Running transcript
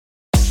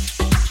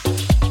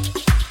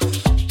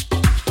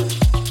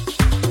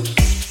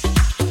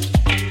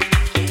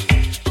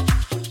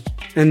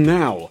And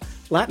now,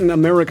 Latin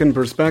American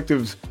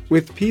Perspectives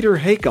with Peter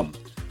Hakam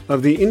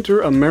of the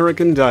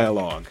Inter-American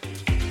Dialogue.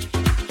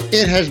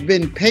 It has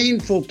been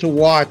painful to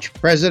watch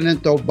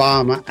President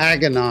Obama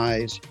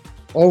agonize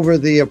over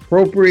the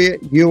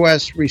appropriate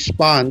U.S.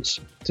 response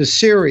to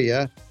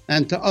Syria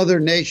and to other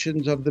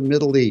nations of the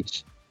Middle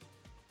East.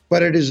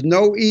 But it is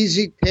no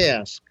easy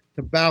task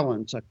to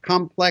balance a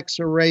complex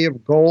array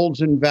of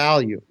goals and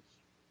values,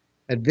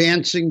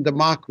 advancing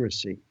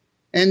democracy,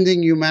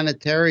 ending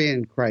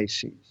humanitarian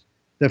crises,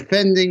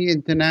 defending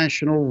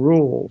international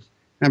rules,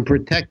 and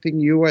protecting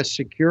U.S.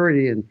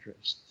 security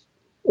interests,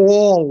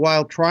 all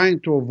while trying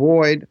to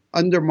avoid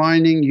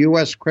undermining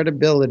U.S.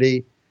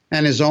 credibility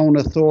and his own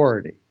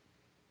authority.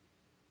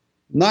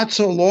 Not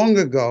so long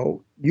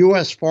ago,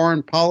 U.S.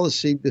 foreign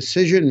policy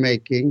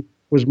decision-making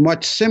was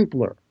much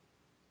simpler.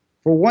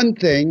 For one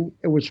thing,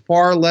 it was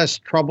far less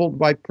troubled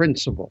by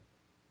principle.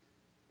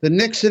 The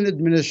Nixon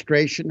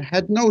administration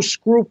had no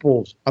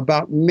scruples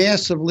about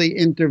massively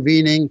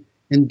intervening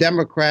in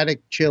democratic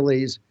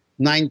Chile's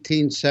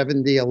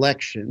 1970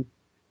 election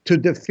to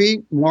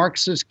defeat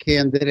Marxist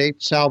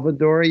candidate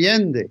Salvador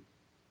Allende.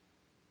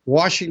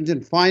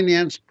 Washington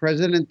financed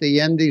President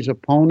Allende's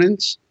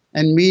opponents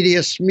and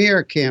media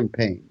smear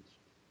campaigns,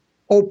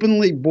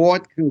 openly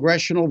bought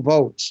congressional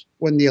votes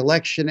when the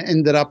election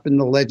ended up in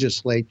the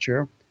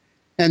legislature,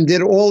 and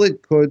did all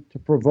it could to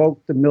provoke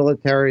the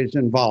military's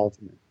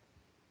involvement.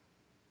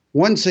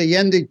 Once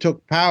Allende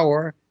took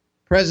power,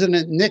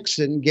 President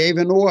Nixon gave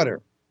an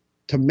order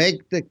to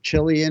make the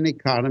Chilean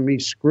economy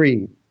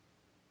scream.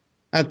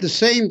 At the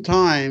same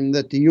time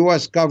that the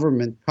U.S.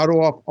 government cut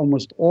off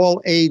almost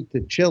all aid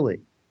to Chile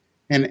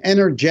and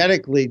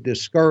energetically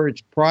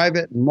discouraged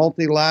private and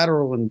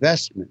multilateral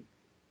investment,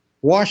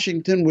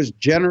 Washington was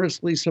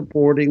generously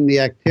supporting the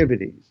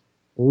activities,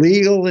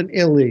 legal and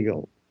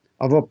illegal,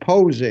 of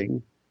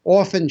opposing,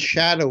 often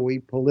shadowy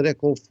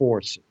political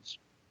forces.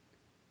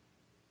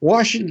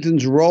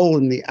 Washington's role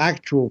in the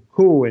actual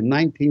coup in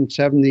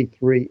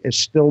 1973 is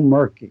still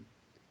murky,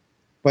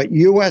 but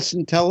U.S.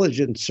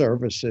 intelligence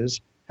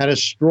services had a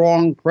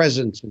strong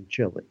presence in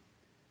Chile.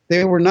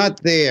 They were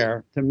not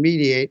there to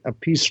mediate a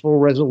peaceful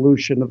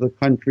resolution of the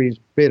country's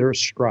bitter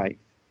strife.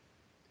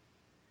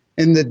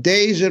 In the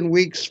days and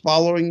weeks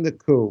following the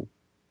coup,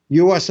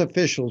 U.S.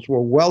 officials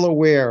were well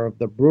aware of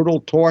the brutal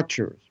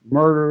tortures,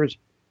 murders,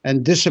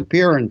 and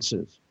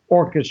disappearances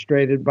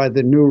orchestrated by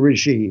the new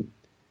regime,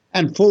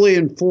 and fully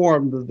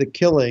informed of the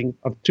killing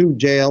of 2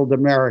 jailed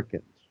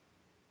Americans.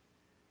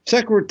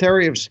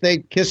 Secretary of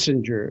State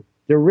Kissinger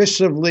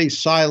derisively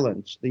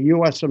silenced the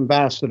U.S.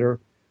 ambassador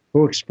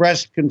who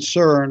expressed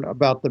concern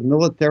about the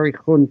military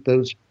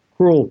junta's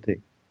cruelty.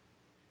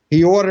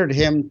 He ordered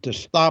him to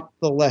stop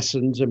the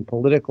lessons in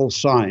political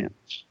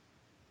science.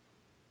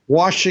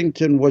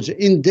 Washington was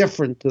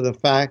indifferent to the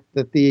fact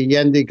that the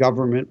Allende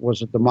government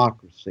was a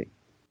democracy.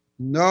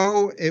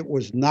 No, it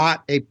was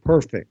not a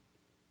perfect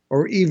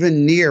or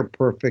even near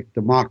perfect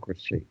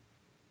democracy,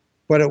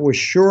 but it was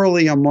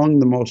surely among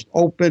the most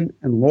open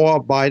and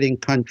law-abiding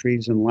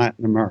countries in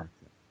Latin America.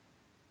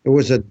 It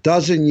was a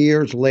dozen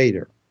years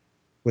later,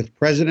 with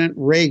President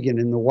Reagan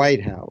in the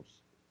White House,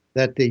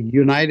 that the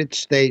United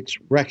States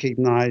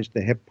recognized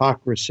the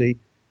hypocrisy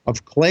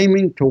of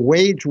claiming to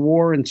wage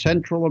war in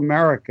Central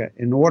America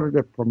in order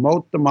to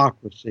promote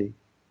democracy,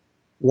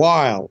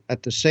 while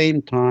at the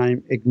same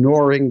time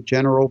ignoring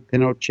General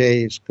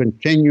Pinochet's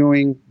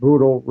continuing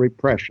brutal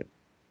repression,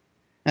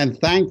 and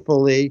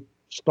thankfully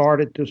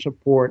started to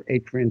support a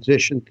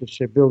transition to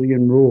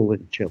civilian rule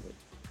in Chile.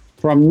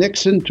 From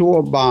Nixon to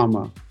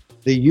Obama,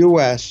 the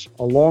U.S.,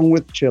 along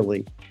with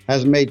Chile,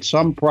 has made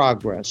some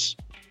progress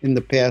in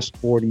the past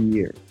 40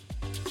 years.